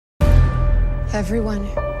Everyone,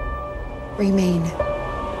 remain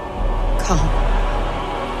calm.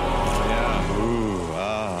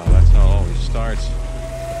 Yeah, that's how it always starts.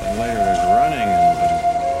 And later there's running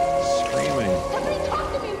and screaming. Somebody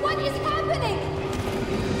talk to me! What is happening?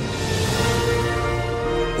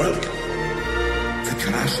 Welcome to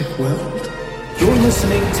Jurassic World. You're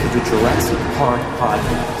listening to the Jurassic Park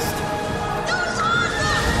podcast.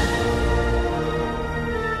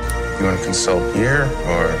 You want to consult here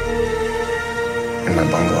or in my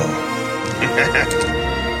bungalow?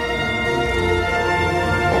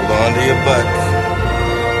 Hold on to your butt.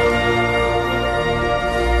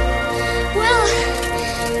 Well,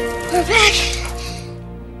 we're back.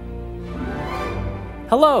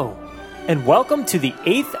 Hello, and welcome to the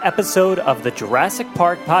 8th episode of the Jurassic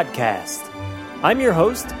Park podcast. I'm your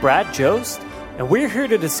host, Brad Jost, and we're here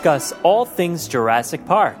to discuss all things Jurassic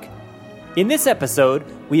Park. In this episode,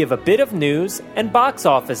 we have a bit of news and box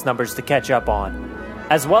office numbers to catch up on,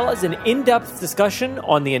 as well as an in-depth discussion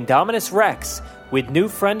on the Indominus Rex with new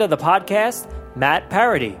friend of the podcast, Matt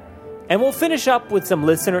Parody. And we'll finish up with some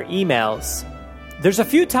listener emails. There's a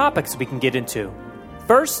few topics we can get into.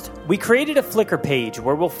 First, we created a Flickr page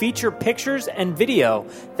where we'll feature pictures and video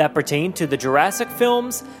that pertain to the Jurassic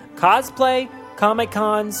films, cosplay,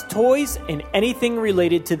 Comic-Cons, toys, and anything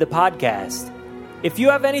related to the podcast. If you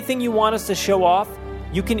have anything you want us to show off,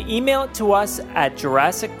 you can email it to us at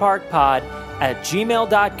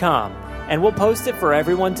JurassicParkPod@gmail.com, and we'll post it for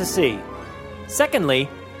everyone to see. Secondly,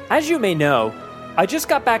 as you may know, I just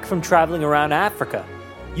got back from traveling around Africa.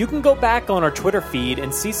 You can go back on our Twitter feed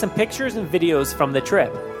and see some pictures and videos from the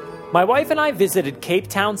trip. My wife and I visited Cape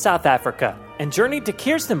Town, South Africa, and journeyed to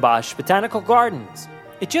Kirstenbosch Botanical Gardens.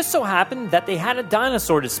 It just so happened that they had a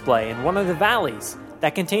dinosaur display in one of the valleys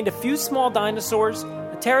that contained a few small dinosaurs,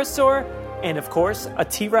 a pterosaur, and of course, a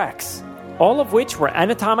T-Rex. All of which were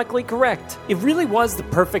anatomically correct. It really was the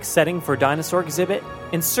perfect setting for a dinosaur exhibit,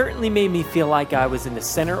 and certainly made me feel like I was in the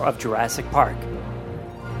center of Jurassic Park.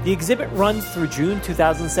 The exhibit runs through June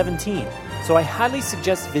 2017, so I highly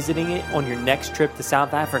suggest visiting it on your next trip to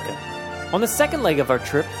South Africa. On the second leg of our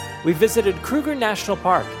trip, we visited Kruger National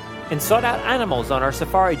Park and sought out animals on our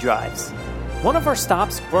safari drives. One of our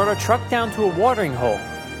stops brought our truck down to a watering hole,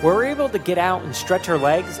 where we were able to get out and stretch our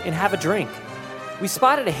legs and have a drink. We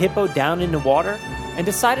spotted a hippo down in the water and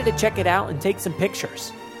decided to check it out and take some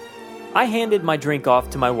pictures. I handed my drink off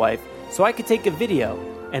to my wife so I could take a video,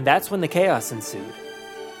 and that's when the chaos ensued.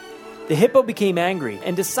 The hippo became angry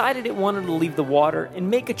and decided it wanted to leave the water and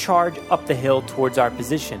make a charge up the hill towards our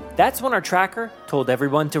position. That's when our tracker told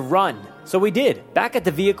everyone to run. So we did. Back at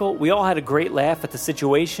the vehicle, we all had a great laugh at the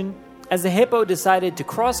situation as the hippo decided to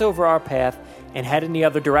cross over our path and head in the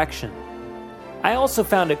other direction. I also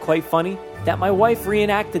found it quite funny that my wife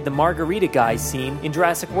reenacted the margarita guy scene in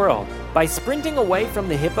Jurassic World by sprinting away from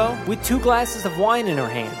the hippo with 2 glasses of wine in her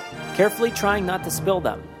hand, carefully trying not to spill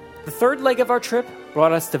them. The third leg of our trip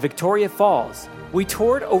brought us to Victoria Falls. We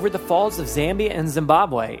toured over the falls of Zambia and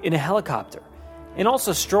Zimbabwe in a helicopter, and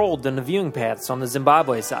also strolled on the viewing paths on the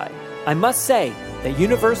Zimbabwe side. I must say that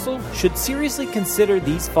Universal should seriously consider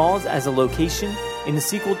these falls as a location in the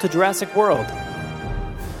sequel to Jurassic World.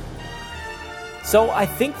 So I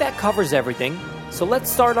think that covers everything, so let's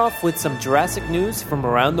start off with some Jurassic news from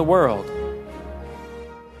around the world.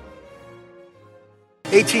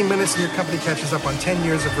 18 minutes and your company catches up on 10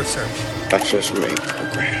 years of research. Access rate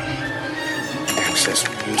program. Access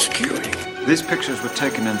new security. These pictures were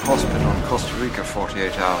taken in hospital in Costa Rica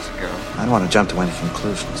 48 hours ago. I don't want to jump to any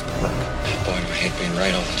conclusions, but look. Boy, I hate being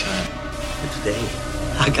right all the time. Today,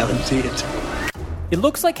 I guarantee it. It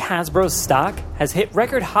looks like Hasbro's stock has hit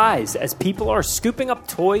record highs as people are scooping up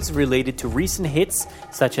toys related to recent hits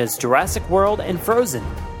such as Jurassic World and Frozen.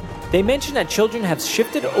 They mention that children have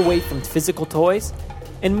shifted away from physical toys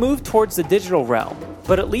and moved towards the digital realm.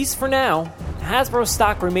 But at least for now, Hasbro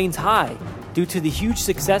stock remains high due to the huge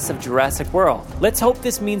success of Jurassic World. Let's hope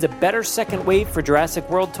this means a better second wave for Jurassic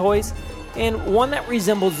World toys, and one that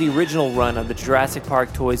resembles the original run of the Jurassic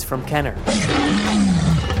Park toys from Kenner.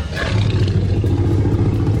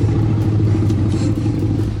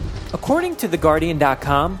 According to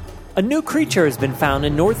TheGuardian.com, a new creature has been found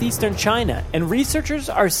in northeastern China, and researchers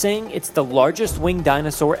are saying it's the largest winged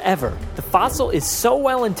dinosaur ever. The fossil is so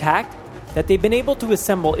well intact that they've been able to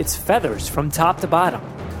assemble its feathers from top to bottom.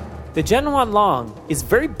 The Zhenhuanlong is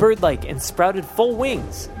very bird-like and sprouted full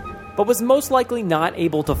wings, but was most likely not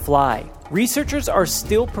able to fly. Researchers are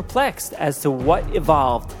still perplexed as to what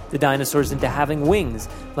evolved the dinosaurs into having wings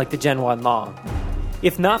like the Zhenhuanlong.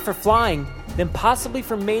 If not for flying, then possibly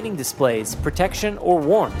for mating displays, protection, or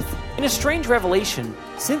warmth. In a strange revelation,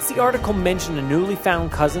 since the article mentioned a newly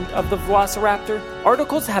found cousin of the Velociraptor,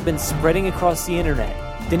 articles have been spreading across the internet,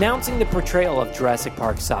 denouncing the portrayal of Jurassic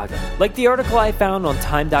Park saga. Like the article I found on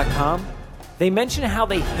Time.com, they mention how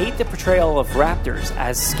they hate the portrayal of raptors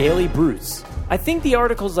as scaly brutes. I think the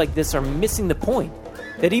articles like this are missing the point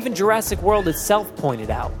that even Jurassic World itself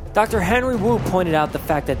pointed out. Dr. Henry Wu pointed out the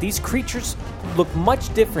fact that these creatures look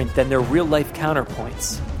much different than their real-life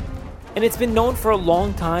counterpoints. And it's been known for a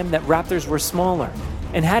long time that raptors were smaller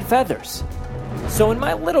and had feathers. So in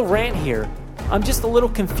my little rant here, I'm just a little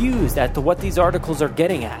confused as to what these articles are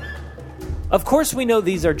getting at. Of course we know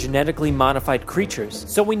these are genetically modified creatures,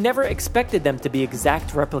 so we never expected them to be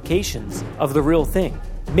exact replications of the real thing.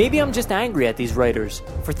 Maybe I'm just angry at these writers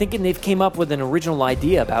for thinking they've came up with an original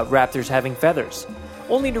idea about raptors having feathers,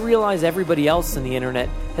 only to realize everybody else on the internet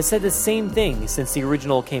has said the same thing since the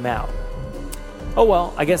original came out. Oh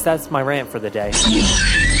well, I guess that's my rant for the day.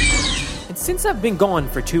 And since I've been gone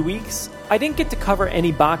for 2 weeks, I didn't get to cover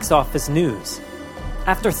any box office news.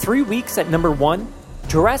 After 3 weeks at number 1,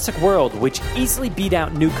 Jurassic World, which easily beat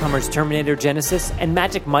out newcomers Terminator Genisys and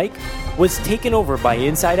Magic Mike, was taken over by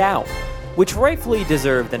Inside Out, which rightfully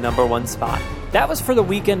deserved the number 1 spot. That was for the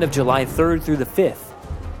weekend of July 3rd through the 5th.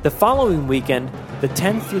 The following weekend, the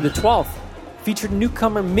 10th through the 12th, featured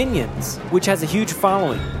newcomer Minions, which has a huge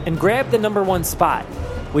following, and grabbed the number 1 spot,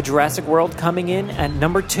 with Jurassic World coming in at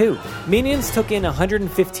number 2. Minions took in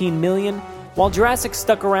 $115 million, while Jurassic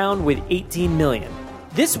stuck around with $18 million.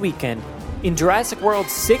 This weekend, in Jurassic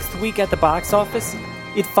World's 6th week at the box office,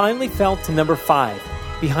 it finally fell to number 5,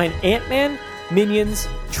 behind Ant-Man, Minions,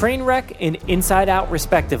 Trainwreck, and Inside Out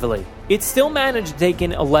respectively. It still managed to take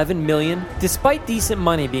in $11 million, despite decent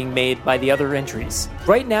money being made by the other entries.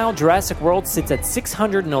 Right now, Jurassic World sits at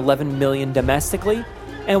 $611 million domestically,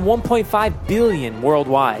 and $1.5 billion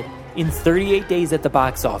worldwide in 38 days at the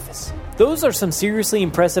box office. Those are some seriously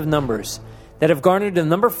impressive numbers that have garnered the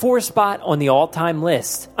number 4 spot on the all-time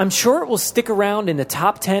list. I'm sure it will stick around in the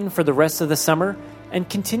top 10 for the rest of the summer and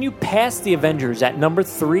continue past the Avengers at number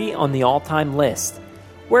 3 on the all-time list,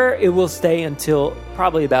 where it will stay until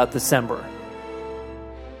probably about December.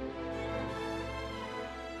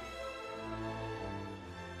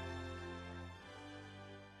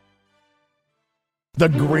 The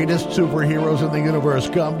greatest superheroes in the universe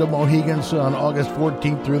come to Mohegan Sun August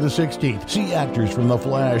 14th through the 16th. See actors from The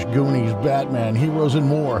Flash, Goonies, Batman, Heroes, and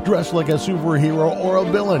more. Dress like a superhero or a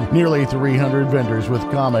villain. Nearly 300 vendors with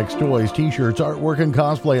comics, toys, t-shirts, artwork, and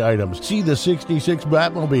cosplay items. See the 66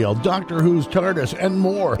 Batmobile, Doctor Who's TARDIS, and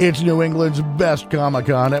more. It's New England's best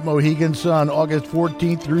Comic-Con at Mohegan Sun August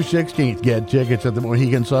 14th through 16th. Get tickets at the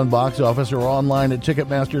Mohegan Sun box office or online at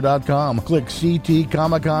Ticketmaster.com. Click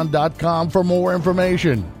ctcomiccon.com for more information.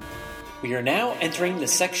 We are now entering the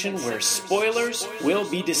section where spoilers will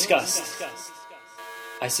be discussed.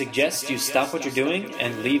 I suggest you stop what you're doing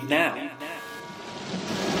and leave now.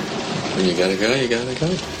 When you gotta go, you gotta go.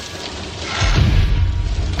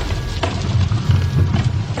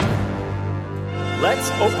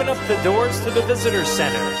 Let's open up the doors to the Visitor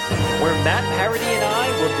Center, where Matt Parody and I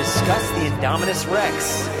will discuss the Indominus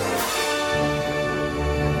Rex.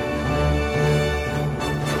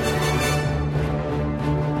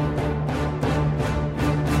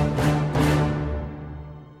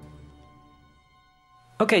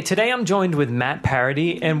 Okay, today I'm joined with Matt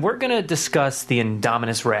Parody, and we're going to discuss the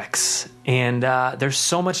Indominus Rex. And there's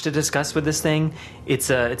so much to discuss with this thing.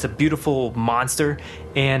 It's a beautiful monster,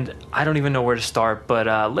 and I don't even know where to start.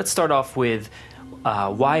 But let's start off with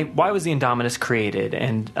why was the Indominus created?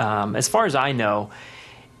 And as far as I know,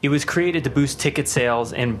 it was created to boost ticket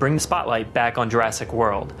sales and bring the spotlight back on Jurassic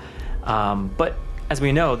World. But as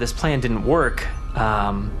we know, this plan didn't work.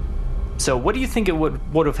 So what do you think it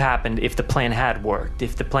would have happened if the plan had worked?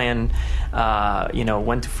 If the plan,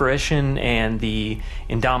 went to fruition and the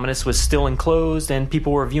Indominus was still enclosed and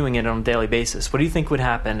people were viewing it on a daily basis? What do you think would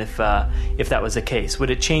happen if that was the case?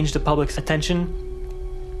 Would it change the public's attention?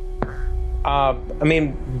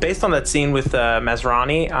 Based on that scene with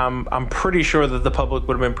Masrani, I'm pretty sure that the public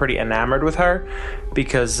would have been pretty enamored with her,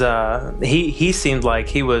 because he seemed like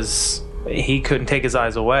he couldn't take his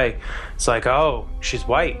eyes away. It's like, oh, she's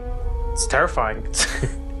white. It's terrifying.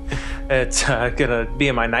 It's gonna be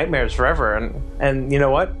in my nightmares forever. And you know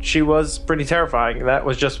what? She was pretty terrifying. That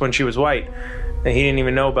was just when she was white. And he didn't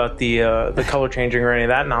even know about the color changing or any of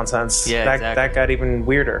that nonsense. Yeah, exactly. That got even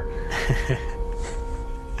weirder.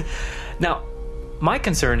 Now, my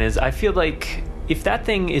concern is, I feel like if that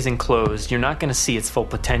thing is enclosed, you're not going to see its full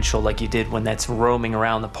potential like you did when that's roaming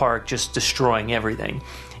around the park, just destroying everything.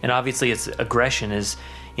 And obviously its aggression is,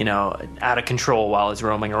 out of control while it's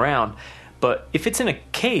roaming around. But if it's in a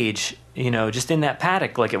cage, just in that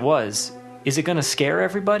paddock like it was, is it going to scare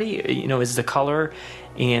everybody? Is the color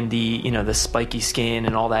and the spiky skin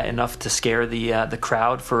and all that enough to scare the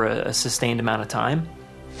crowd for a sustained amount of time?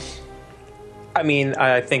 I mean,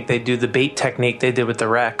 I think they do the bait technique they did with the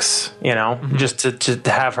Rex, just to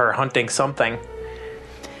have her hunting something.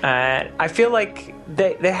 I feel like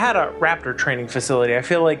they had a raptor training facility. I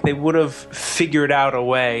feel like they would have figured out a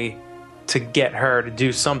way to get her to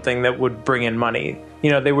do something that would bring in money.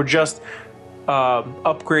 They were just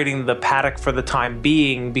upgrading the paddock for the time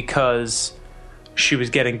being because she was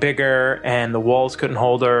getting bigger and the walls couldn't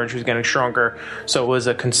hold her and she was getting stronger. So it was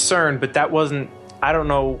a concern, but that wasn't, I don't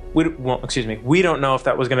know, we don't know if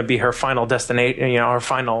that was going to be her final destination, her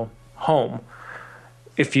final home.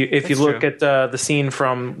 If you look at the scene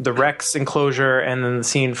from the Rex enclosure and then the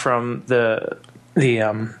scene from the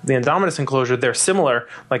Indominus enclosure, they're similar,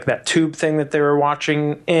 like that tube thing that they were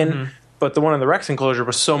watching in, but the one in the Rex enclosure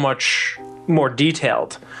was so much more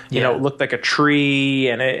detailed. It looked like a tree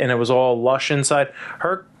and it was all lush inside.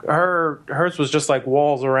 Hers was just like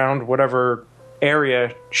walls around whatever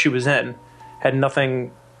area she was in. Had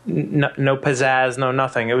nothing, no pizzazz, no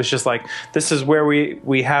nothing. It was just like, this is where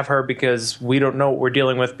we have her because we don't know what we're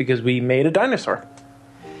dealing with because we made a dinosaur.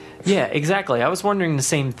 Yeah, exactly. I was wondering the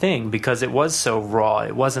same thing because it was so raw.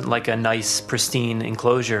 It wasn't like a nice, pristine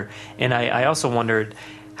enclosure. And I also wondered,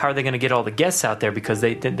 how are they going to get all the guests out there? Because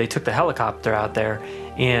they took the helicopter out there.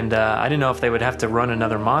 And I didn't know if they would have to run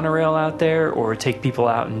another monorail out there or take people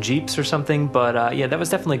out in Jeeps or something. But yeah, that was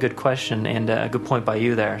definitely a good question and a good point by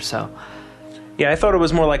you there. So... yeah, I thought it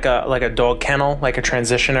was more like a dog kennel, like a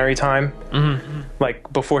transitionary time. Mm-hmm.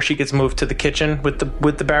 Like before she gets moved to the kitchen with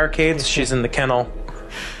the barricades, she's in the kennel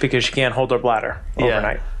because she can't hold her bladder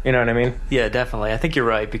overnight. You know what I mean? Yeah, definitely. I think you're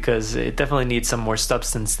right because it definitely needs some more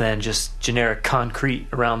substance than just generic concrete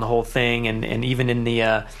around the whole thing, and even in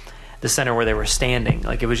the center where they were standing,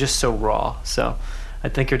 like it was just so raw. So I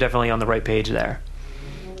think you're definitely on the right page there.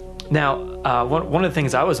 Now, one of the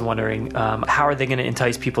things I was wondering, how are they going to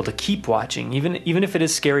entice people to keep watching? Even if it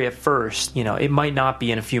is scary at first, it might not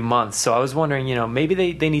be in a few months. So I was wondering,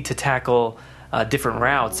 maybe they need to tackle different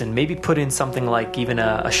routes and maybe put in something like even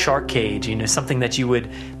a shark cage, something that you would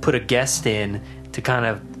put a guest in to kind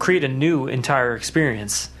of create a new entire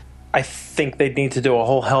experience. I think they'd need to do a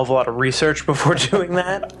whole hell of a lot of research before doing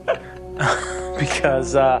that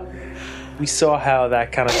because... we saw how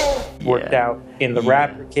that kind of worked out in the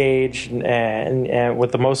raptor cage and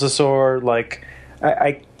with the mosasaur. Like,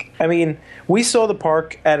 I mean, we saw the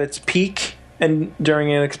park at its peak and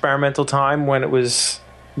during an experimental time when it was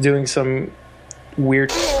doing some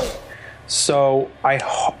weird. So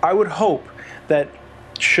I would hope that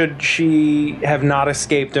should she have not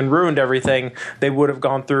escaped and ruined everything, they would have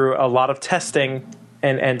gone through a lot of testing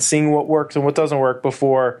and seeing what works and what doesn't work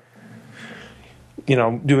before.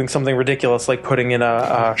 Doing something ridiculous like putting in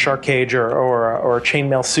a shark cage or a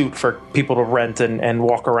chainmail suit for people to rent and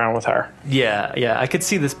walk around with her. Yeah. I could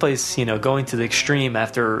see this place, going to the extreme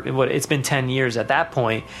after it's been 10 years at that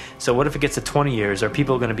point. So what if it gets to 20 years? Are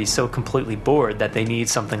people going to be so completely bored that they need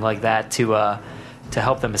something like that to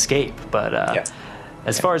help them escape? But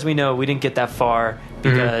as far as we know, we didn't get that far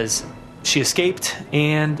because she escaped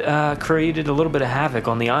and created a little bit of havoc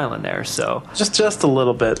on the island there. So just a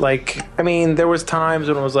little bit. Like, I mean, there was times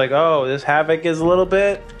when it was like, oh, this havoc is a little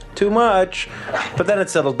bit too much, but then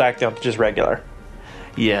it settled back down to just regular.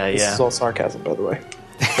 Yeah. This is all sarcasm, by the way.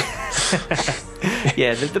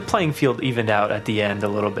 Yeah, the playing field evened out at the end a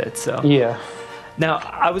little bit. So yeah. Now,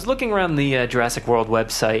 I was looking around the Jurassic World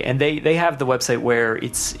website, and they have the website where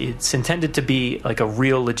it's intended to be like a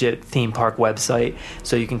real legit theme park website,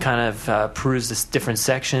 so you can kind of peruse the different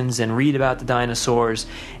sections and read about the dinosaurs.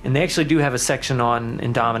 And they actually do have a section on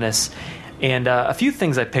Indominus, and a few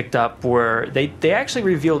things I picked up were they actually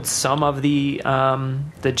revealed some of the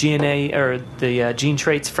GNA or the gene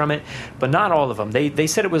traits from it, but not all of them. They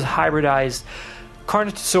said it was hybridized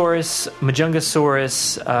Carnotaurus,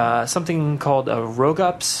 Majungasaurus, something called a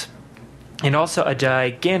Rogups, and also a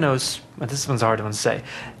this one's a hard one to say,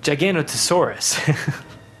 Giganotosaurus.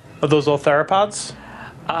 Are those all theropods?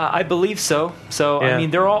 I believe so. So yeah. I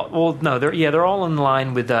mean, they're all in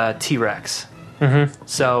line with T-Rex. Mm-hmm.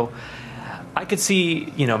 So I could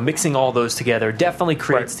see mixing all those together definitely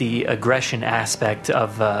creates the aggression aspect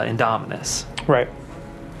of Indominus. Right.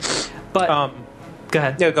 But go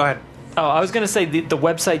ahead. Yeah, go ahead. Oh, I was going to say the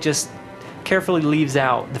website just carefully leaves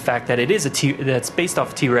out the fact that it is that's based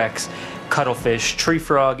off T-Rex, cuttlefish, tree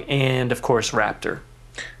frog, and of course raptor.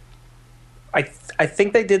 I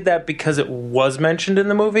think they did that because it was mentioned in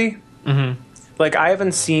the movie. Mm-hmm. like I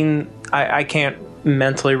haven't seen. I can't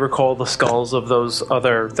mentally recall the skulls of those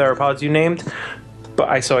other theropods you named, but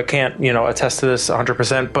I can't attest to this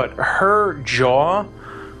 100%. But her jaw,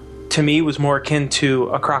 to me, was more akin to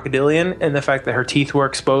a crocodilian in the fact that her teeth were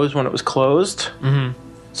exposed when it was closed. Mm-hmm.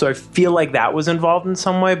 So I feel like that was involved in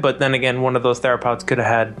some way. But then again, one of those theropods could have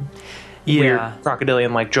had weird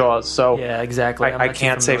crocodilian-like jaws. So yeah, exactly. I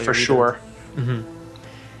can't say for sure. Mm-hmm.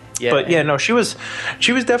 Yeah, but no, she was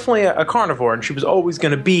definitely a carnivore, and she was always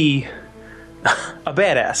going to be a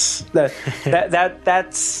badass.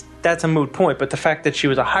 That's a moot point. But the fact that she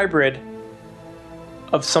was a hybrid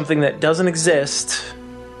of something that doesn't exist,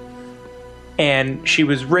 and she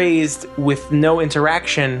was raised with no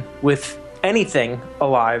interaction with anything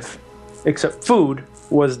alive except food,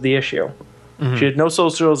 was the issue. Mm-hmm. She had no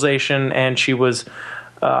socialization, and she was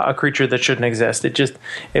a creature that shouldn't exist.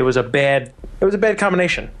 It was a bad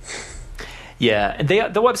combination. Yeah, and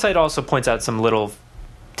the website also points out some little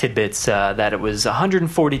tidbits that it was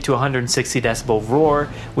 140 to 160 decibel roar,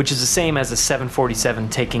 which is the same as a 747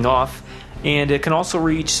 taking off, and it can also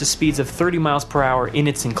reach the speeds of 30 miles per hour in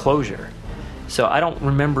its enclosure. So I don't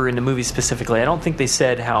remember in the movie specifically. I don't think they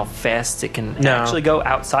said how fast it can actually go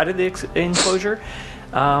outside of the enclosure.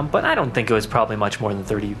 But I don't think it was probably much more than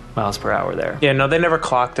 30 miles per hour there. Yeah, no, they never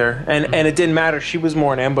clocked her. And it didn't matter. She was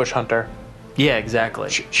more an ambush hunter. Yeah, exactly.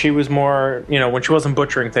 She was more, when she wasn't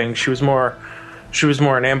butchering things, she was more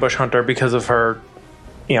an ambush hunter because of her,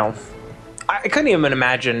 I couldn't even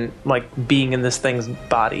imagine, like, being in this thing's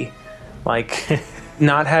body. Like,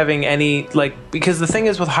 not having any, like, because the thing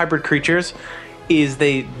is with hybrid creatures is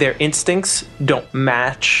their instincts don't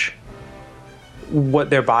match what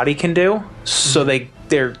their body can do, so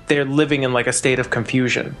they're living in like a state of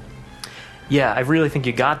confusion. Yeah, I really think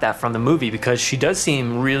you got that from the movie, because she does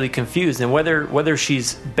seem really confused, and whether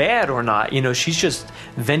she's bad or not, she's just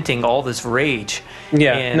venting all this rage.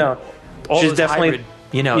 Yeah, and no, all she's definitely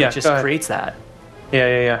hybrid, it just creates that.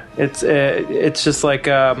 Yeah. It's just like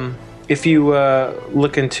if you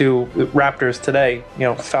look into raptors today,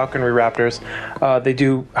 falconry raptors, they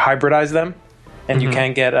do hybridize them. And you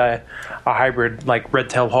can get a hybrid, like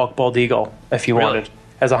red-tailed hawk, bald eagle, if you wanted,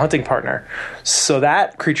 as a hunting partner. So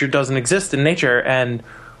that creature doesn't exist in nature, and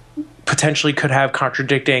potentially could have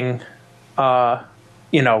contradicting,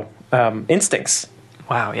 instincts.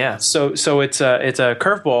 Wow, yeah. So it's a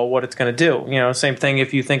curveball. What it's going to do, same thing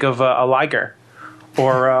if you think of a liger,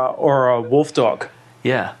 or a wolf dog.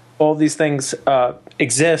 Yeah, all these things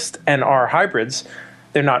exist and are hybrids.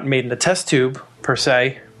 They're not made in a test tube per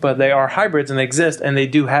se, but they are hybrids and they exist, and they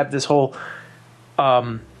do have this whole,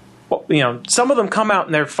 some of them come out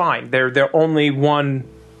and they're fine. They're only one,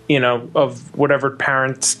 of whatever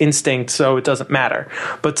parent's instinct, so it doesn't matter.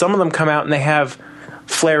 But some of them come out and they have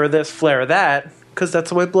flare of this, flare of that, because that's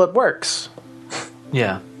the way blood works.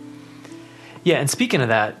 Yeah. Yeah, and speaking of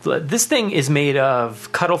that, this thing is made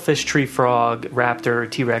of cuttlefish, tree frog, raptor,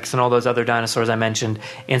 T-Rex, and all those other dinosaurs I mentioned,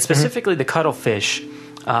 and specifically the cuttlefish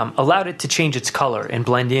allowed it to change its color and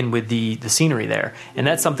blend in with the scenery there. And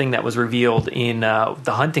that's something that was revealed in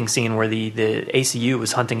the hunting scene where the ACU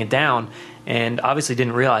was hunting it down, and obviously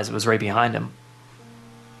didn't realize it was right behind him.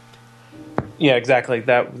 Yeah, exactly.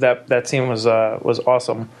 That scene was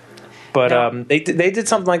awesome. But they did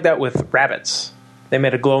something like that with rabbits. They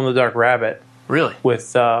made a glow-in-the-dark rabbit. Really?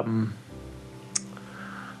 With, I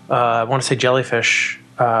want to say jellyfish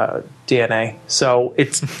DNA. So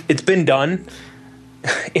it's been done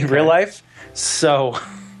in real life, so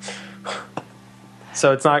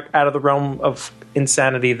it's not out of the realm of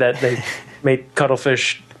insanity that they made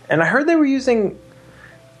cuttlefish. And I heard they were using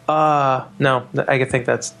no, I think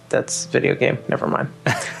that's video game. Never mind.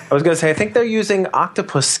 I was gonna say I think they're using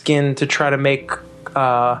octopus skin to try to make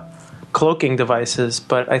cloaking devices,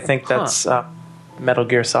 but I think that's Metal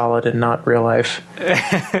Gear Solid and not real life. Tweet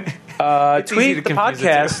the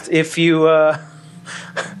podcast if you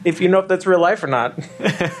know if that's real life or not.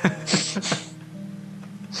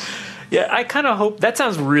 Yeah, I kind of hope that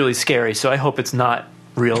sounds really scary, so I hope it's not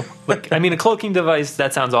real. Like, I mean, a cloaking device,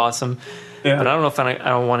 that sounds awesome. Yeah. But I don't know if I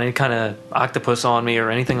don't want any kind of octopus on me or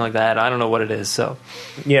anything like that. I don't know what it is. So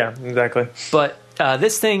yeah, exactly. But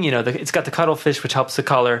this thing, it's got the cuttlefish, which helps the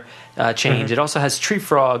color change. Mm-hmm. It also has tree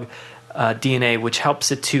frog DNA, which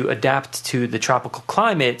helps it to adapt to the tropical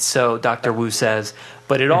climate, so Dr. Wu says.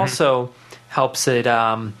 But it also helps it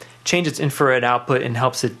change its infrared output and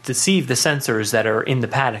helps it deceive the sensors that are in the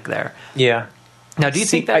paddock there. Yeah. Now, do you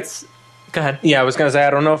think that's... Go ahead. Yeah, I was going to say, I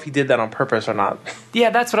don't know if he did that on purpose or not.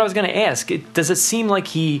 Yeah, that's what I was going to ask. Does it seem like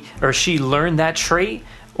he or she learned that trait,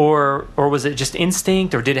 or was it just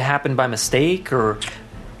instinct, or did it happen by mistake? Or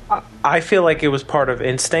I feel like it was part of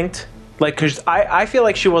instinct. Like, because I feel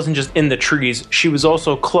like she wasn't just in the trees. She was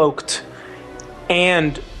also cloaked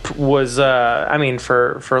and was,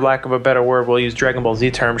 for lack of a better word, we'll use Dragon Ball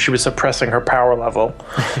Z term, she was suppressing her power level.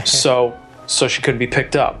 so she couldn't be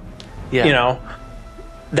picked up. Yeah. You know?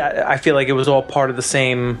 That I feel like it was all part of the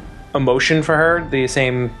same emotion for her, the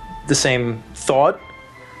same thought.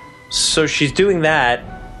 So she's doing that,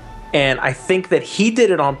 and I think that he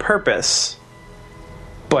did it on purpose,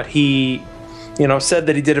 but he, said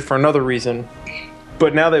that he did it for another reason.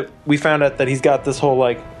 But now that we found out that he's got this whole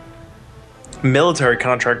like military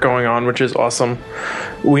contract going on, which is awesome,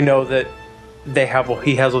 we know that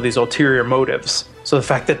he has all these ulterior motives. So the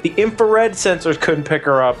fact that the infrared sensors couldn't pick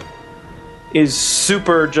her up is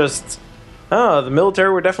super just, the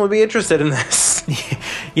military would definitely be interested in this.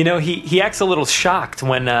 He acts a little shocked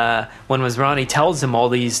when Masrani tells him all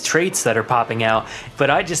these traits that are popping out, but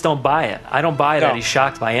I just don't buy it. I don't buy that he's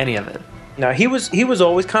shocked by any of it. No, he was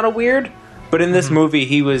always kind of weird, but in this movie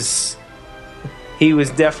he was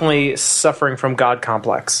definitely suffering from God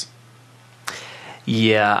complex.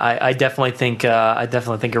 Yeah, I definitely think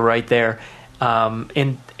you're right there.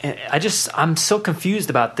 And I'm so confused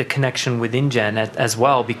about the connection with InGen as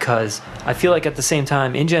well, because I feel like at the same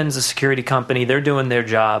time, InGen's a security company. They're doing their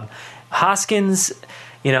job. Hoskins,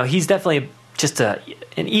 he's definitely just an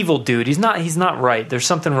evil dude. He's not right. There's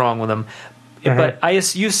something wrong with him. But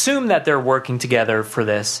you assume that they're working together for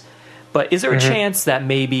this. But is there a chance that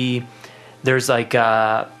maybe there's like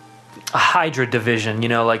a Hydra division,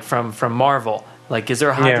 like from Marvel? Like, is there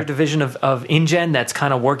a Hydra division of InGen that's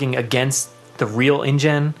kind of working against the real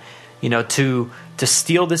InGen, to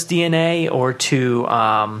steal this DNA, or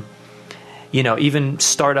to, even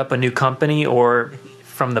start up a new company, or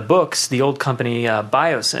from the books, the old company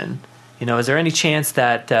Biosyn? Is there any chance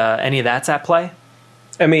that any of that's at play?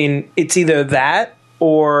 I mean, it's either that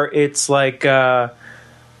or it's like a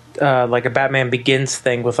Batman Begins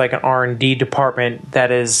thing with like an R&D department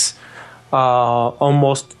that is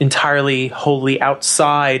almost entirely wholly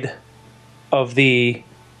outside of the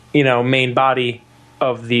main body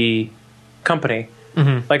of the company.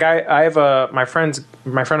 Like I have my friend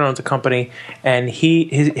owns a company, and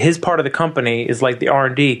his part of the company is like the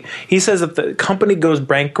R&D. He says if the company goes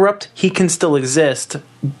bankrupt, he can still exist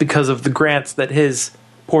because of the grants that his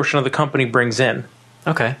portion of the company brings in.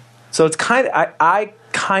 Okay. So it's I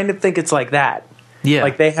kind of think it's like that. Yeah.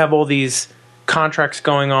 Like they have all these contracts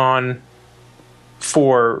going on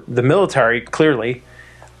for the military, clearly.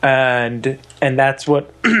 And that's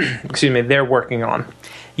what they're working on.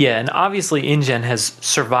 Yeah, and obviously InGen has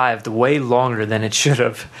survived way longer than it should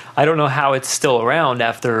have. I don't know how it's still around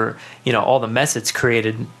after, all the mess it's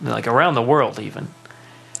created, like around the world even.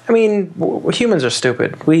 I mean, humans are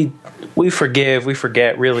stupid. We forgive, we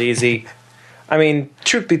forget real easy. I mean,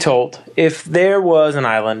 truth be told, if there was an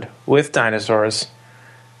island with dinosaurs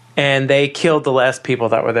and they killed the last people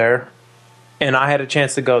that were there, and I had a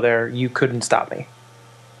chance to go there, you couldn't stop me.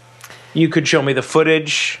 You could show me the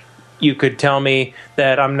footage. You could tell me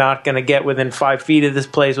that I'm not going to get within 5 feet of this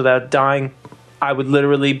place without dying. I would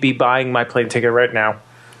literally be buying my plane ticket right now.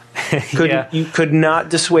 You could not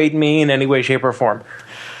dissuade me in any way, shape, or form.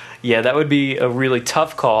 Yeah, that would be a really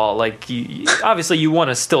tough call. Like, obviously, you want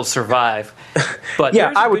to still survive, but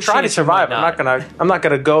yeah, I would try to survive. I'm not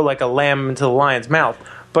gonna go like a lamb into the lion's mouth.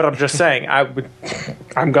 But I'm just saying,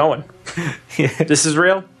 I'm going. This is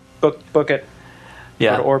real. Book it.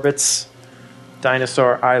 Yeah. Go to Orbitz,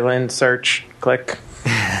 Dinosaur Island, search, click.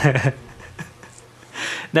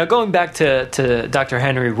 Now, going back to Dr.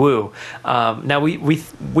 Henry Wu, now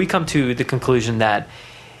we come to the conclusion that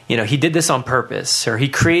he did this on purpose, or he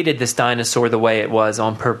created this dinosaur the way it was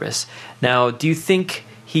on purpose. Now, do you think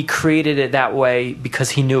he created it that way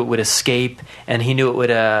because he knew it would escape, and he knew it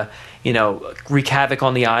would wreak havoc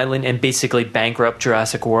on the island and basically bankrupt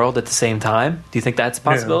Jurassic World at the same time? Do you think that's a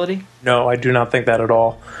possibility? No, I do not think that at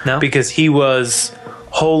all. No? Because he was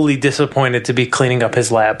wholly disappointed to be cleaning up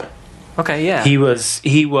his lab. Okay, yeah. He was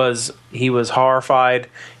horrified.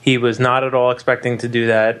 He was not at all expecting to do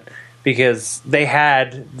that, because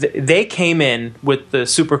they came in with the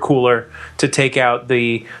super cooler to take out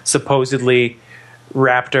the supposedly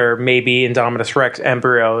raptor, maybe Indominus Rex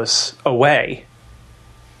embryos away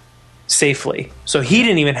safely. So he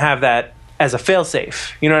didn't even have that as a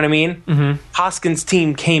failsafe. You know what I mean? Mm-hmm. Hoskins'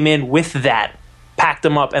 team came in with that, packed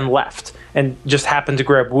them up, and left, and just happened to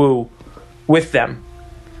grab Wu with them.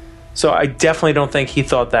 So I definitely don't think he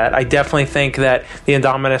thought that. I definitely think that the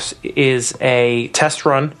Indominus is a test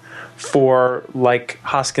run for, like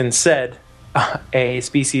Hoskins said, a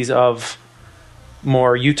species of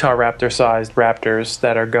more Utah raptor-sized raptors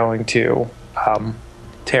that are going to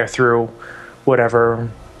tear through whatever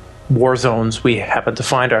war zones we happen to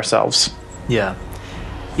find ourselves. Yeah.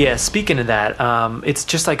 Yeah, speaking of that, it's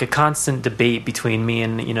just like a constant debate between me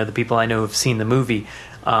and the people I know who've seen the movie.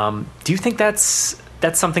 Do you think that's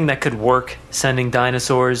something that could work, sending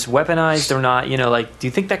dinosaurs weaponized or not? Do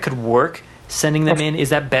you think that could work, sending them in? Is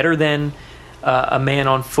that better than a man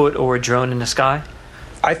on foot or a drone in the sky?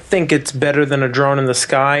 I think it's better than a drone in the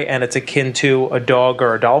sky, and it's akin to a dog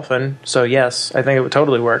or a dolphin. So yes, I think it would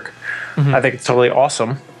totally work. Mm-hmm. I think it's totally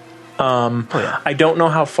awesome. I don't know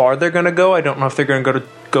how far they're going to go. I don't know if they're going to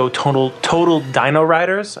go total Dino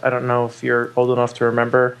Riders. I don't know if you're old enough to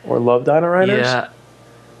remember or love Dino Riders. Yeah,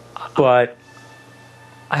 but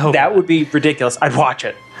I hope that would be ridiculous. I'd watch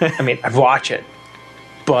it. I mean, I'd watch it.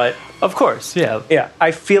 But of course, yeah.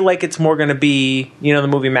 I feel like it's more going to be the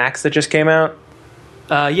movie Max that just came out.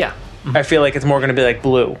 Yeah. Mm-hmm. I feel like it's more going to be like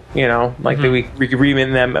Blue, like we could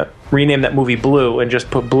rename that movie Blue and just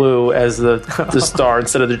put Blue as the star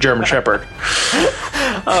instead of the German Shepherd.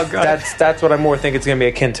 Oh god, that's what I more think it's going to be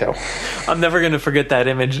akin to. I'm never going to forget that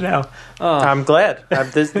image now. Oh. I'm glad.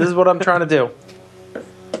 This is what I'm trying to do.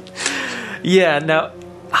 Yeah. Now,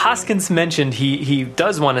 Hoskins mentioned he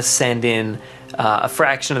does want to send in a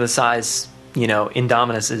fraction of the size,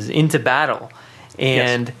 Indominuses into battle,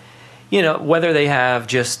 and. Yes. Whether they have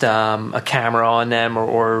just a camera on them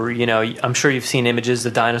or I'm sure you've seen images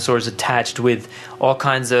of dinosaurs attached with all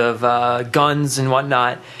kinds of guns and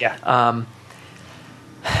whatnot. Yeah.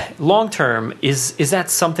 Long term, is that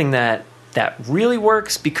something that really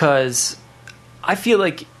works? Because I feel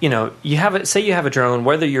like, you have a drone,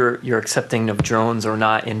 whether you're accepting of drones or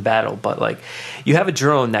not in battle, but like you have a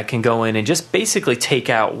drone that can go in and just basically take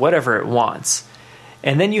out whatever it wants.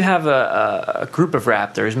 And then you have a group of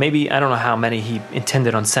raptors. Maybe, I don't know how many he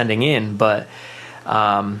intended on sending in, but,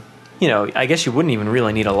 I guess you wouldn't even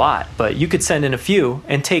really need a lot. But you could send in a few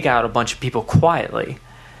and take out a bunch of people quietly.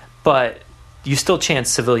 But you still chance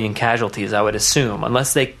civilian casualties, I would assume,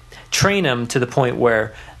 unless they train them to the point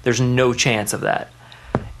where there's no chance of that.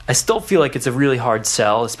 I still feel like it's a really hard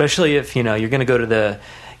sell, especially if, you're going to go to the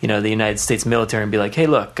United States military and be like, hey,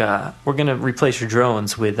 look, we're going to replace your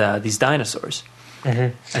drones with these dinosaurs.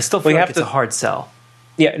 Mm-hmm. I still feel like it's a hard sell.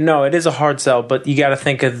 Yeah, no, it is a hard sell, but you got to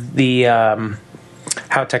think of the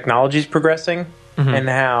how technology is progressing and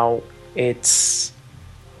how it's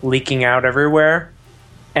leaking out everywhere,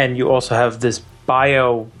 and you also have this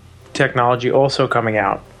biotechnology also coming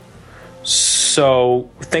out. So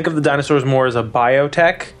think of the dinosaurs more as a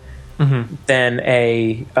biotech than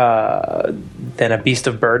a beast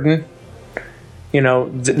of burden.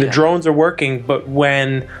 The drones are working, but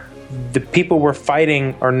when the people we're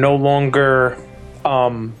fighting are no longer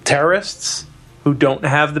terrorists who don't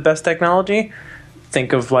have the best technology.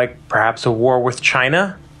 Think of like perhaps a war with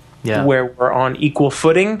China, where we're on equal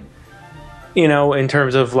footing. In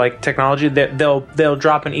terms of like technology, they'll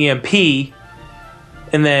drop an EMP,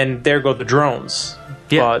 and then there go the drones.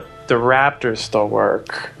 Yeah. But the Raptors still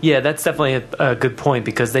work. Yeah, that's definitely a good point,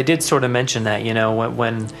 because they did sort of mention that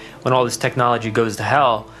when all this technology goes to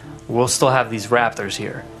hell, we'll still have these Raptors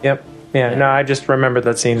here. Yep. Yeah. No, I just remembered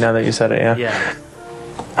that scene now that you said it. Yeah. Yeah.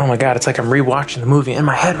 Oh my god, it's like I'm rewatching the movie in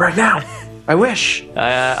my head right now. I wish.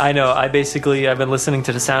 I know. I've been listening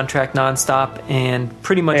to the soundtrack nonstop and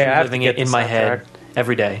pretty much reliving it in my head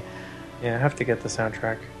every day. Yeah, I have to get the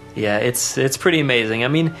soundtrack. Yeah, it's pretty amazing. I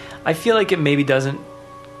mean, I feel like it maybe doesn't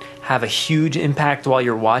have a huge impact while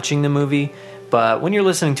you're watching the movie, but when you're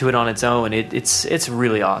listening to it on its own, it's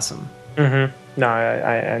really awesome. Mm-hmm.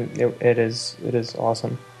 No, it is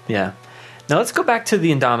awesome. Yeah. Now let's go back to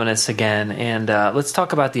the Indominus again, and let's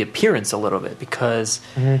talk about the appearance a little bit, because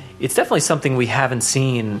it's definitely something we haven't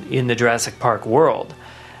seen in the Jurassic Park world.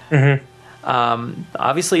 Mm-hmm.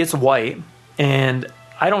 Obviously, it's white, and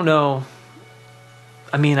I don't know.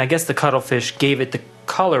 I mean, I guess the cuttlefish gave it the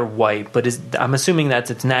color white, but I'm assuming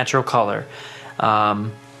that's its natural color.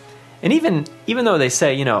 And even though they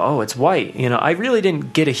say, it's white, I really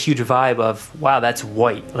didn't get a huge vibe of, wow, that's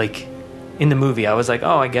white. Like, in the movie, I was like,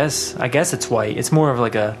 oh, I guess it's white. It's more of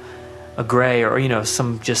like a gray or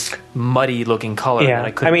some just muddy looking color that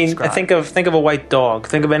I couldn't describe. think of a white dog.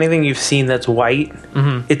 Think of anything you've seen that's white.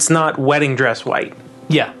 Mm-hmm. It's not wedding dress white.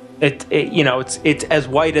 Yeah. It's as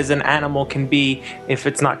white as an animal can be if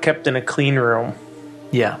it's not kept in a clean room.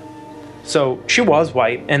 Yeah. So she was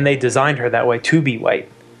white, and they designed her that way to be white.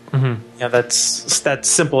 Mm-hmm. Yeah, that's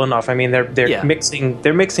simple enough. I mean, they're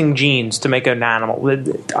mixing genes to make an animal.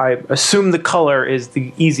 I assume the color is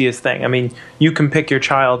the easiest thing. I mean, you can pick your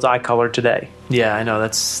child's eye color today. Yeah, I know,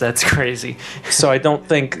 that's crazy. So I don't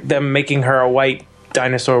think them making her a white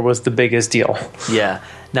dinosaur was the biggest deal. Yeah.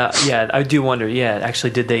 Now, yeah, I do wonder. Yeah,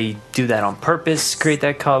 actually, did they do that on purpose, create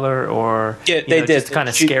that color, or they did just to kind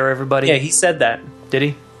of scare everybody? Yeah, he said that. Did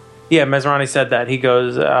he? Yeah, Masrani said that. He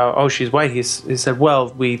goes, "Oh, she's white." He said,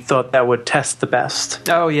 "Well, we thought that would test the best."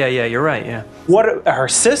 Oh, yeah, you're right. Yeah. What her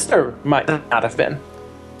sister might not have been.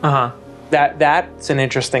 That's an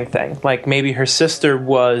interesting thing. Like maybe her sister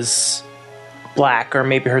was black, or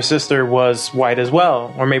maybe her sister was white as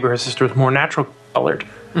well, or maybe her sister was more natural colored.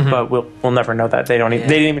 But we'll never know that. They don't. They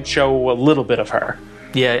didn't even show a little bit of her.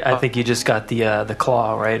 Yeah, I think you just got the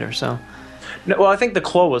claw, right, or so. No, well, I think the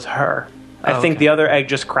claw was her. I think the other egg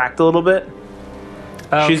just cracked a little bit.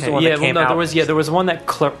 She's the one that came out. There was one that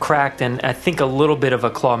cracked, and I think a little bit of a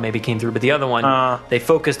claw maybe came through, but the other one they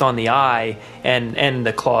focused on the eye and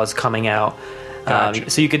the claws coming out. Gotcha.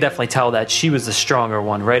 So you could definitely tell that she was the stronger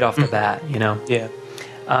one right off the bat. Yeah.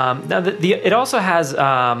 Now it also has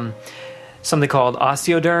something called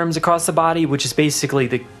osteoderms across the body, which is basically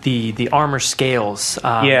the armor scales.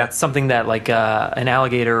 It's something that like an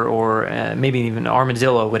alligator or maybe even an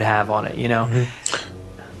armadillo would have on it.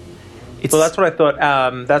 Well, that's what I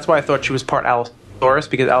thought. That's why I thought she was part Allosaurus,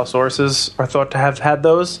 because Allosauruses are thought to have had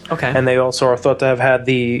those. Okay. And they also are thought to have had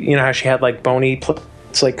how she had like bony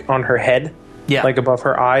plates like on her head, like above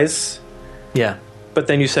her eyes. Yeah. But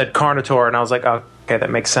then you said Carnotaur, and I was like, oh, okay,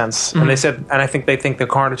 that makes sense. And they said, and I think they think the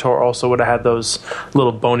Carnotaur also would have had those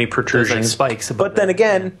little bony protrusions, those, like, spikes. But then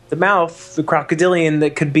again, the mouth, the crocodilian,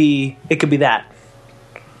 it could be that.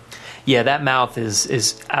 Yeah, that mouth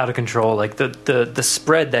is out of control. Like the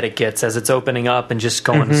spread that it gets as it's opening up and just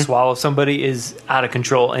going to swallow somebody is out of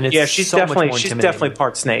control. And it's she's so much more definitely intimidating.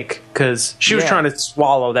 part snake, because she was trying to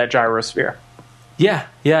swallow that gyrosphere. Yeah,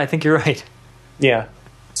 I think you're right. Yeah.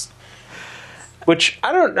 Which,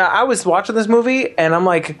 I don't know. I was watching this movie, and I'm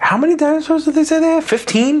like, how many dinosaurs did they say they have?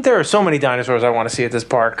 15? There are so many dinosaurs I want to see at this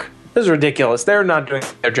park. This is ridiculous. They're not doing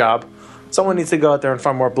their job. Someone needs to go out there and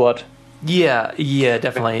find more blood. Yeah,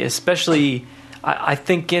 definitely. Especially, I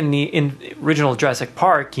think in original Jurassic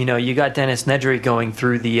Park, you got Dennis Nedry going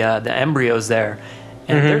through the embryos there,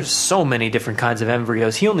 and there's so many different kinds of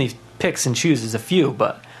embryos. He only picks and chooses a few,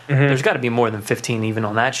 but there's got to be more than 15 even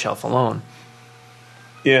on that shelf alone.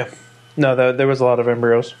 Yeah. No, there was a lot of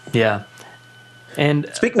embryos. Yeah.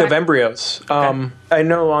 And speaking of embryos, I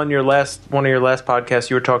know on one of your last podcasts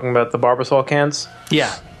you were talking about the Barbasol cans.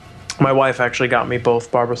 Yeah. My wife actually got me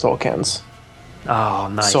both Barbasol cans. Oh,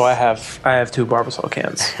 nice. So I have 2 Barbasol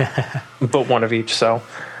cans, but one of each. So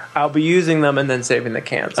I'll be using them and then saving the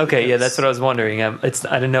cans. Okay, yeah, that's what I was wondering. I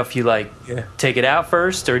didn't know if you take it out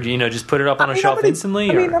first, or do you just put it up on a shelf instantly?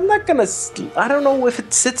 I'm not gonna. I don't know if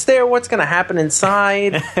it sits there. What's gonna happen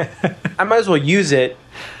inside? I might as well use it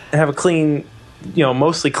and have a clean,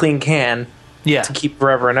 mostly clean can. Yeah. To keep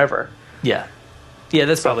forever and ever. Yeah. Yeah,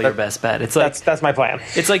 that's probably your best bet. It's like that's my plan.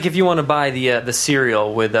 It's like if you want to buy the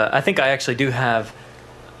cereal with. I think I actually do have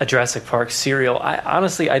a Jurassic Park cereal.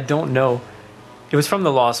 I don't know. It was from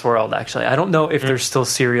the Lost World, actually. I don't know if there's still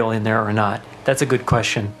cereal in there or not. That's a good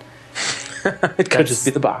question. It could just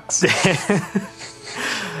be the box.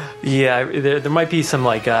 Yeah, there might be some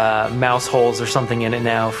mouse holes or something in it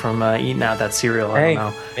now from eating out that cereal. I don't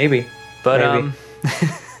know. Maybe. But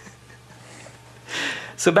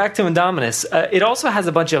so back to Indominus. It also has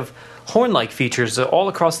a bunch of horn-like features all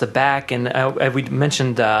across the back, and we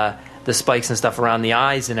mentioned the spikes and stuff around the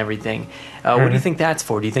eyes and everything. What do you think that's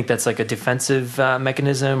for? Do you think that's like a defensive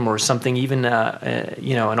mechanism or something, even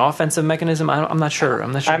an offensive mechanism? I'm not sure.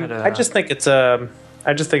 I just think it's a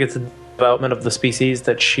development of the species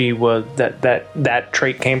that she was that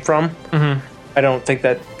trait came from. I don't think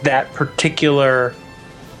that particular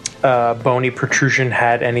bony protrusion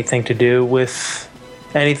had anything to do with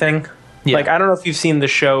anything. Yeah. Like, I don't know if you've seen the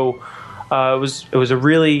show. It was a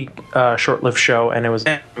really short-lived show, and it was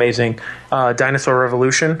amazing. Dinosaur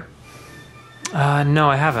Revolution. No,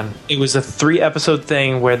 I haven't. It was a 3-episode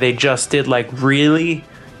thing where they just did really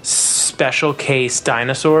special case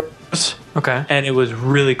dinosaurs. Okay. And it was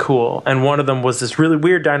really cool. And one of them was this really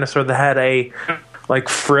weird dinosaur that had a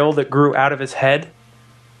frill that grew out of his head,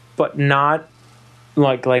 but not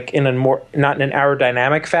not in an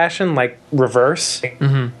aerodynamic fashion, like reverse.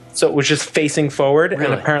 So it was just facing forward, really?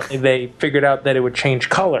 And apparently they figured out that it would change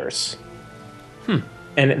colors.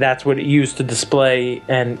 And that's what it used to display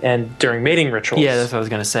and during mating rituals. Yeah, that's what I was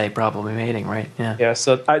going to say. Probably mating, right? Yeah. Yeah,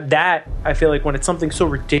 so I feel like when it's something so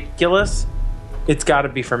ridiculous, it's got to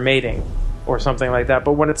be for mating or something like that.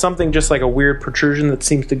 But when it's something just like a weird protrusion that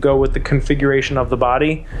seems to go with the configuration of the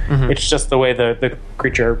body, it's just the way the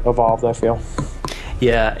creature evolved, I feel.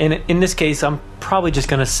 Yeah, and in this case, I'm probably just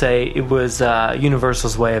going to say it was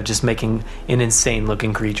Universal's way of just making an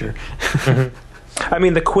insane-looking creature. I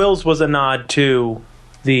mean, the quills was a nod to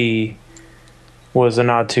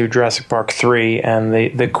Jurassic Park 3 and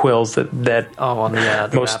the quills that on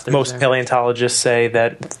the most paleontologists say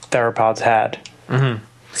that theropods had. Mm-hmm.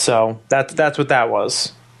 So that's what that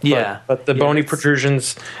was. Yeah, but the bony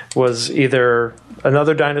protrusions was either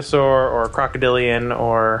another dinosaur or a crocodilian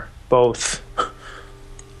or both.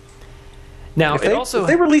 Now, if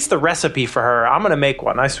they release the recipe for her, I'm going to make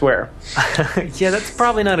one, I swear. Yeah, that's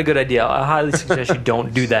probably not a good idea. I highly suggest you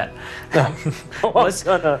don't do that.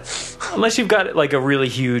 Unless you've got like a really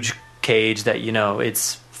huge cage that,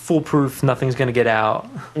 it's foolproof, nothing's going to get out.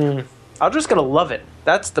 I'm just going to love it.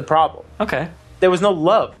 That's the problem. Okay. There was no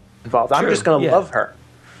love involved. True. I'm just going to love her.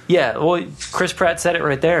 Yeah, well, Chris Pratt said it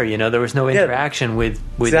right there. There was no interaction with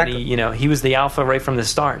exactly. any, he was the alpha right from the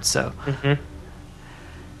start, so... Mm-hmm.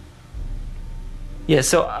 Yeah,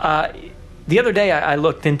 so the other day I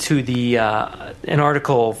looked into an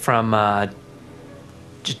article from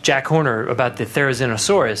Jack Horner about the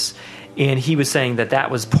Therizinosaurus, and he was saying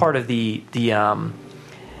that was part of the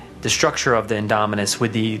structure of the Indominus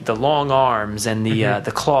with the long arms and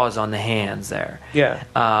the claws on the hands there. Yeah,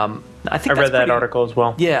 I read that article as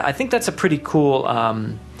well. Yeah, I think that's a pretty cool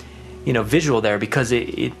visual there because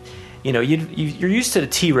it you're used to the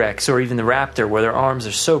T-Rex or even the Raptor where their arms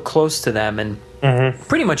are so close to them and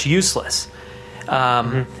pretty much useless.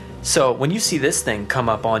 So when you see this thing come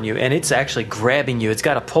up on you and it's actually grabbing you, it's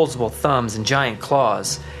got opposable thumbs and giant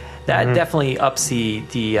claws. That definitely ups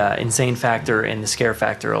the insane factor and the scare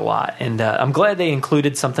factor a lot. And I'm glad they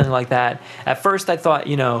included something like that. At first I thought,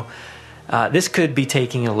 this could be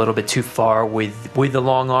taking it a little bit too far with the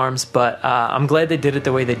long arms, but I'm glad they did it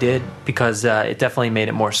the way they did because it definitely made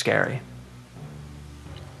it more scary.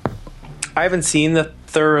 I haven't seen the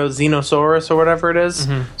Therizinosaurus or whatever it is,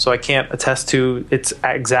 so I can't attest to its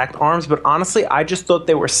exact arms, but honestly, I just thought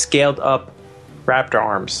they were scaled up raptor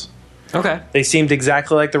arms. Okay. They seemed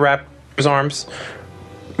exactly like the raptor's arms.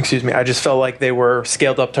 Excuse me, I just felt like they were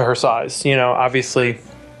scaled up to her size. Obviously,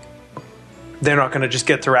 they're not going to just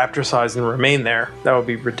get to raptor size and remain there. That would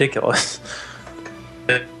be ridiculous.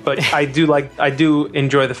 But I do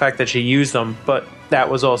enjoy the fact that she used them, but that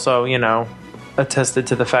was also, attested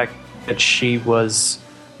to the fact that she was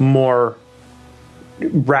more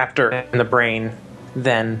raptor in the brain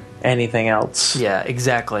than anything else. Yeah,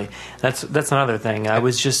 exactly. That's another thing. I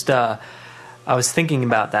was just I was thinking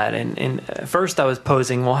about that, and at first I was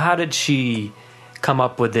posing, well, how did she come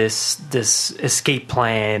up with this escape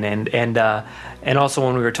plan, and also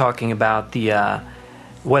when we were talking about the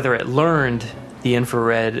whether it learned the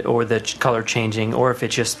infrared or the color changing, or if it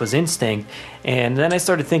just was instinct. And then I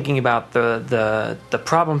started thinking about the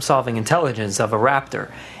problem-solving intelligence of a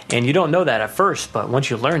raptor. And you don't know that at first, but once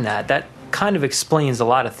you learn that kind of explains a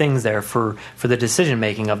lot of things there for the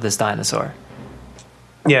decision-making of this dinosaur.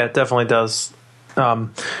 Yeah, it definitely does. I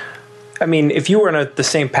mean, if you were in the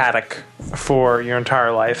same paddock for your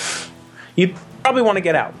entire life, you'd probably want to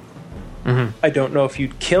get out. I don't know if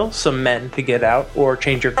you'd kill some men to get out, or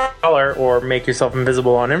change your color, or make yourself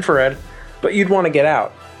invisible on infrared, but you'd want to get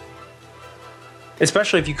out.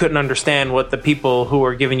 Especially if you couldn't understand what the people who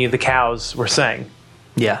were giving you the cows were saying.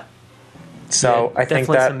 Yeah. So I think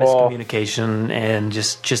definitely that some miscommunication and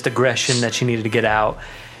just aggression that she needed to get out.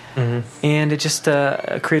 And it just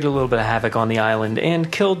created a little bit of havoc on the island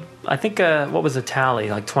and killed, I think, what was the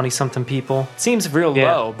tally? Like 20-something people? It seems real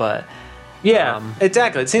low, but... Yeah,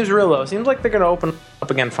 exactly. It seems real low. It seems like they're going to open up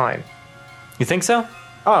again fine. You think so?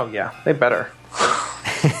 Oh, yeah. They better.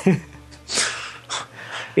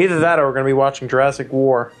 Either that or we're going to be watching Jurassic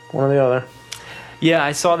War. One or the other. Yeah,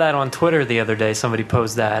 I saw that on Twitter the other day. Somebody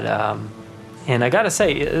posted that. And I got to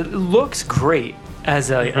say, it looks great as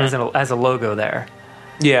a logo there.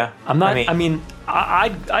 Yeah. I'm not...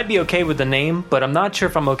 I'd be okay with the name, but I'm not sure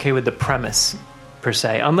if I'm okay with the premise, per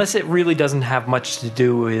se. Unless it really doesn't have much to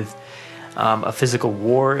do with... a physical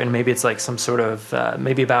war, and maybe it's like some sort of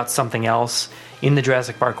maybe about something else in the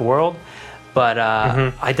Jurassic Park world, but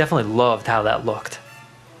I definitely loved how that looked.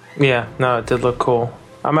 Yeah, no, it did look cool.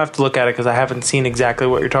 I'm gonna have to look at it because I haven't seen exactly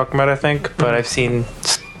what you're talking about, I think, but I've seen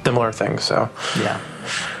similar things, so yeah.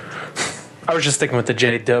 I was just sticking with the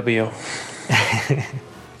JW.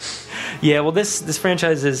 Yeah, well, this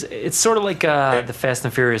franchise it's sort of like the Fast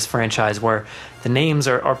and Furious franchise, where the names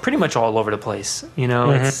are pretty much all over the place.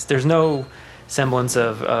 There's no semblance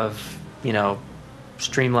of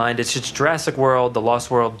streamlined. It's just Jurassic World, The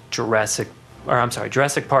Lost World, Jurassic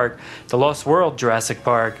Park, The Lost World, Jurassic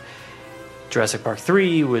Park, Jurassic Park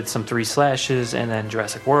 3 with some 3 slashes, and then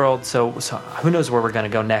Jurassic World. So who knows where we're going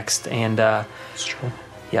to go next? And It's true.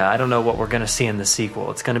 yeah, I don't know what we're going to see in the sequel.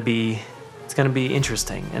 It's going to be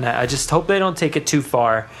interesting, and I just hope they don't take it too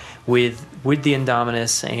far with the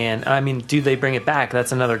Indominus. And I mean, do they bring it back?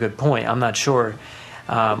 That's another good point. I'm not sure.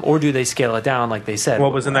 Or do they scale it down like they said?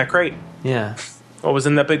 What was in that crate? Yeah. What was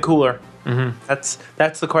in that big cooler? Mm-hmm.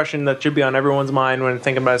 That's the question that should be on everyone's mind when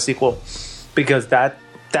thinking about a sequel, because that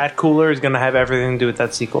cooler is going to have everything to do with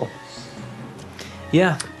that sequel.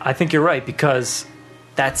 Yeah, I think you're right, because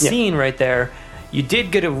that scene right there, you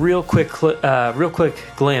did get a real quick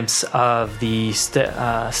glimpse of the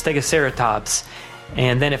Stegoceratops,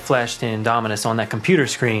 and then it flashed in Indominus on that computer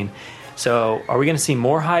screen. So, are we going to see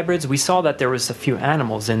more hybrids? We saw that there was a few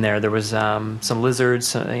animals in there. There was some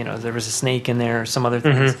lizards. There was a snake in there. Some other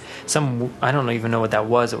things. Some, I don't even know what that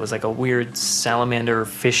was. It was like a weird salamander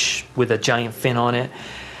fish with a giant fin on it.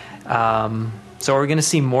 So, are we going to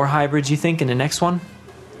see more hybrids, you think, in the next one?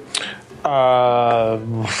 Now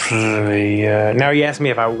you ask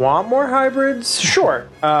me if I want more hybrids? Sure.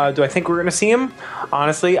 Do I think we're going to see them?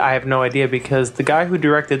 Honestly, I have no idea, because the guy who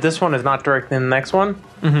directed this one is not directing the next one.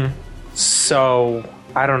 Mm-hmm. So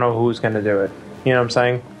I don't know who's going to do it. You know what I'm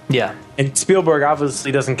saying? Yeah. And Spielberg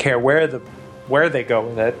obviously doesn't care where they go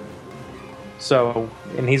with it. So,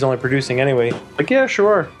 and he's only producing anyway. Like, yeah,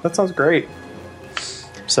 sure, that sounds great.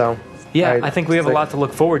 So. Yeah, I think we have a lot to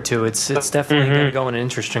look forward to. It's definitely going to go in an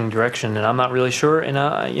interesting direction, and I'm not really sure. And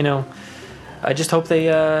I just hope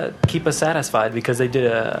they keep us satisfied, because they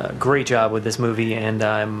did a great job with this movie, and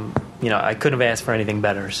I couldn't have asked for anything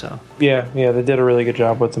better. So yeah, they did a really good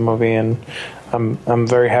job with the movie, and I'm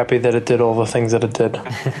very happy that it did all the things that it did.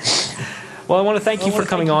 Well, I want to thank you for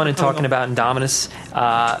coming on and talking about Indominus.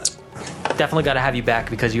 Definitely got to have you back,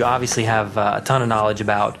 because you obviously have a ton of knowledge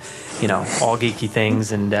about, all geeky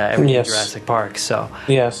things and everything in Jurassic Park. So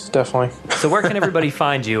yes, definitely. So where can everybody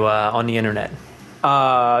find you on the internet?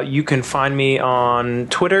 You can find me on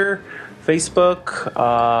Twitter, Facebook,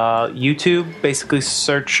 YouTube. Basically,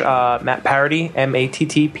 search Matt Parody,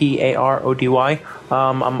 MattParody.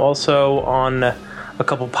 I'm also on a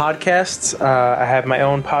couple podcasts. I have my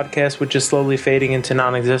own podcast, which is slowly fading into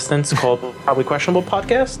non-existence, called Probably Questionable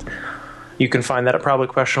Podcast. You can find that at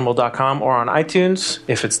probablyquestionable.com or on iTunes,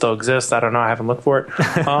 if it still exists. I don't know. I haven't looked for it.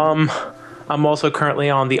 I'm also currently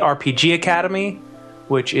on the RPG Academy,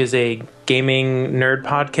 which is a gaming nerd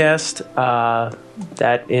podcast.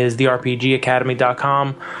 That is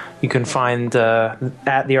therpgacademy.com. You can find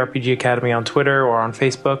at the RPG Academy on Twitter or on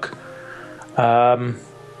Facebook.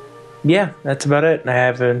 Yeah, that's about it. I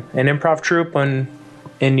have an improv troupe in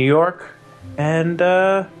New York, and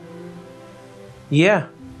yeah,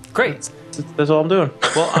 great. That's all I'm doing.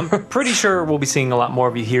 Well, I'm pretty sure we'll be seeing a lot more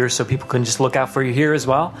of you here, so people can just look out for you here as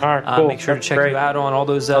well. All right, cool. Make sure to check you out on all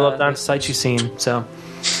those sites you've seen. So,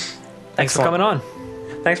 thanks for coming on.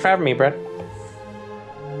 Thanks for having me, Brett.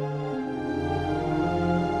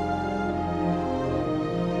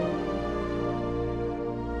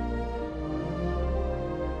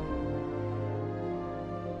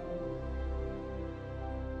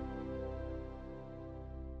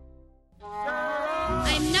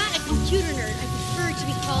 I'm not a computer nerd. I prefer to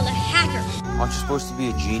be called a hacker. Aren't you supposed to be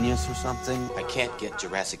a genius or something? I can't get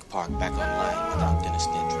Jurassic Park back online without Dennis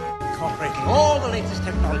Nedry. Incorporating all the latest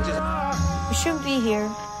technologies. We shouldn't be here.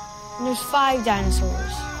 And there's 5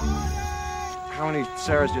 dinosaurs. How many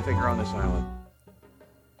Sarahs do you think are on this island?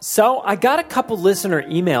 So, I got a couple listener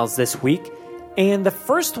emails this week, and the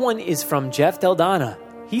first one is from Jeff Deldana.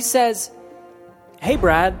 He says, "Hey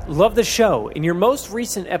Brad, love the show. In your most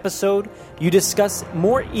recent episode, you discuss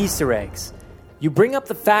more Easter eggs. You bring up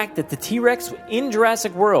the fact that the T-Rex in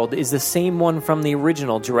Jurassic World is the same one from the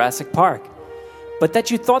original Jurassic Park, but that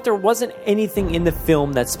you thought there wasn't anything in the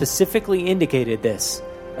film that specifically indicated this,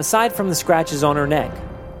 aside from the scratches on her neck.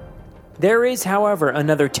 There is, however,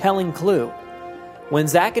 another telling clue. When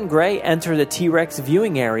Zach and Gray enter the T-Rex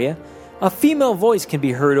viewing area, a female voice can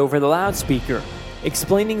be heard over the loudspeaker,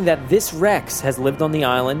 explaining that this Rex has lived on the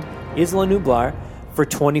island, Isla Nublar, for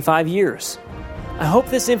 25 years. I hope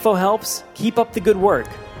this info helps. Keep up the good work."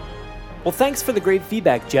 Well, thanks for the great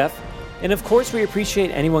feedback, Jeff. And of course, we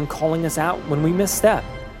appreciate anyone calling us out when we misstep.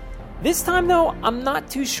 This time, though, I'm not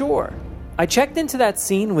too sure. I checked into that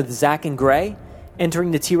scene with Zach and Gray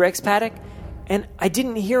entering the T-Rex paddock, and I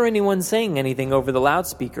didn't hear anyone saying anything over the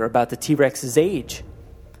loudspeaker about the T-Rex's age.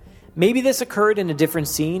 Maybe this occurred in a different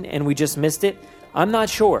scene and we just missed it. I'm not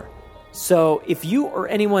sure. So if you or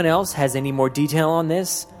anyone else has any more detail on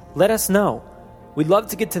this, let us know. We'd love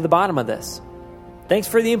to get to the bottom of this. Thanks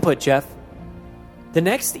for the input, Jeff. The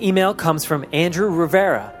next email comes from Andrew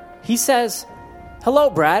Rivera. He says, "Hello,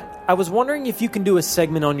 Brad. I was wondering if you can do a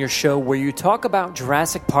segment on your show where you talk about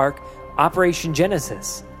Jurassic Park Operation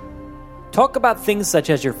Genesis. Talk about things such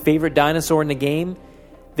as your favorite dinosaur in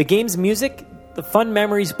the game's music, the fun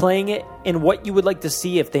memories playing it, and what you would like to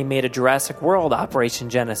see if they made a Jurassic World Operation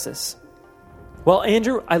Genesis." Well,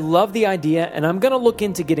 Andrew, I love the idea, and I'm going to look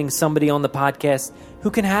into getting somebody on the podcast who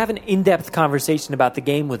can have an in-depth conversation about the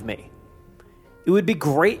game with me. It would be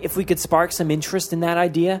great if we could spark some interest in that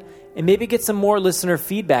idea and maybe get some more listener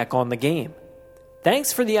feedback on the game.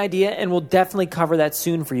 Thanks for the idea, and we'll definitely cover that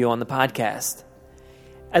soon for you on the podcast.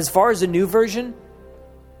 As far as a new version,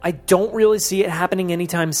 I don't really see it happening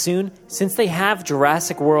anytime soon since they have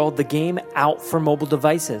Jurassic World, the game, out for mobile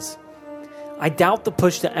devices. I doubt they'll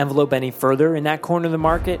push the envelope any further in that corner of the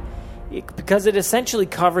market because it essentially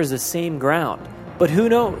covers the same ground. But who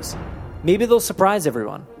knows? Maybe they'll surprise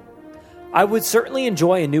everyone. I would certainly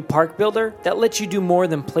enjoy a new park builder that lets you do more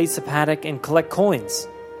than place a paddock and collect coins.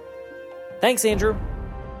 Thanks, Andrew.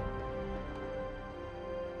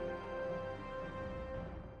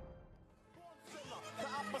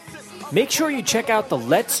 Make sure you check out the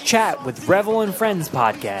Let's Chat with Revel and Friends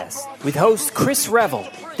podcast with host Chris Revel.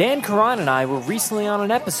 Dan Karan and I were recently on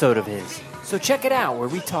an episode of his, so check it out where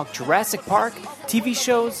we talk Jurassic Park, TV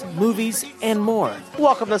shows, movies, and more.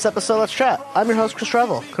 Welcome to this episode of Let's Chat. I'm your host, Chris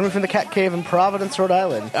Revel, coming from the Cat Cave in Providence, Rhode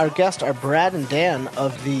Island. Our guests are Brad and Dan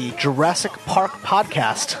of the Jurassic Park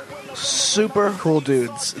podcast. Super cool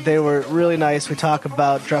dudes. They were really nice. We talk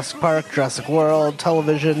about Jurassic Park, Jurassic World,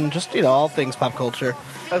 television, just, all things pop culture.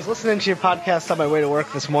 I was listening to your podcast on my way to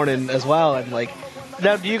work this morning as well, and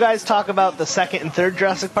now do you guys talk about the second and third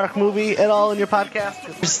Jurassic Park movie at all in your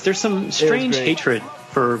podcast? There's some strange hatred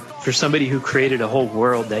for somebody who created a whole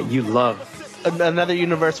world that you love. Another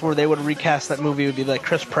universe where they would recast that movie would be like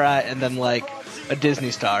Chris Pratt and then a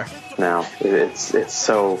Disney star. No, it's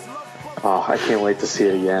so... Oh, I can't wait to see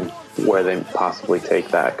it again, where they possibly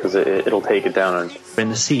take that, because it'll take it down in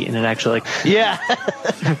the seat, and it actually Yeah.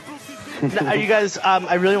 Are you guys...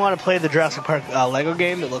 I really want to play the Jurassic Park Lego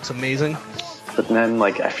game. It looks amazing. But then,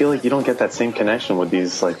 I feel like you don't get that same connection with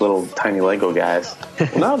these, little tiny Lego guys.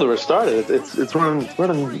 Well, now that we're started, it's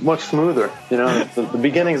running much smoother. The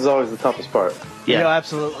beginning is always the toughest part. Yeah,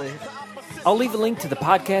 absolutely. I'll leave a link to the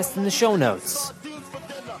podcast in the show notes.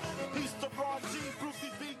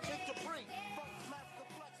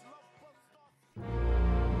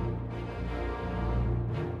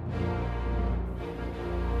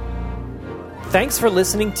 Thanks for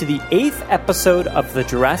listening to the 8th episode of the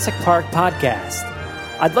Jurassic Park podcast.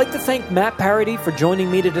 I'd like to thank Matt Parody for joining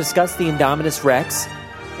me to discuss the Indominus Rex,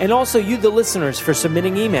 and also you, the listeners, for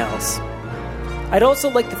submitting emails. I'd also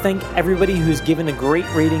like to thank everybody who's given a great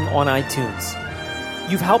rating on iTunes.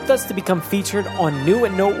 You've helped us to become featured on New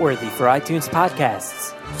and Noteworthy for iTunes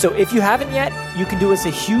podcasts. So if you haven't yet, you can do us a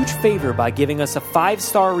huge favor by giving us a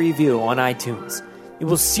 5-star review on iTunes. It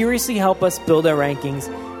will seriously help us build our rankings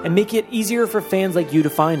and make it easier for fans like you to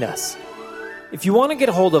find us. If you want to get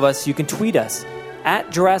a hold of us, you can tweet us at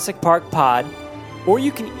Jurassic Park Pod, or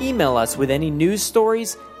you can email us with any news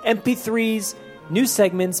stories, MP3s, new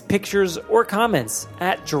segments, pictures, or comments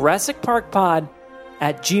at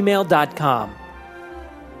JurassicParkPod@gmail.com.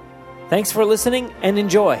 Thanks for listening and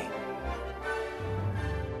enjoy.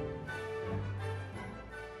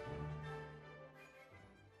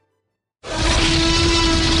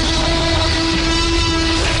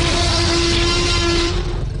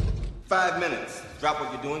 Drop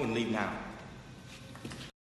what you're doing and leave now.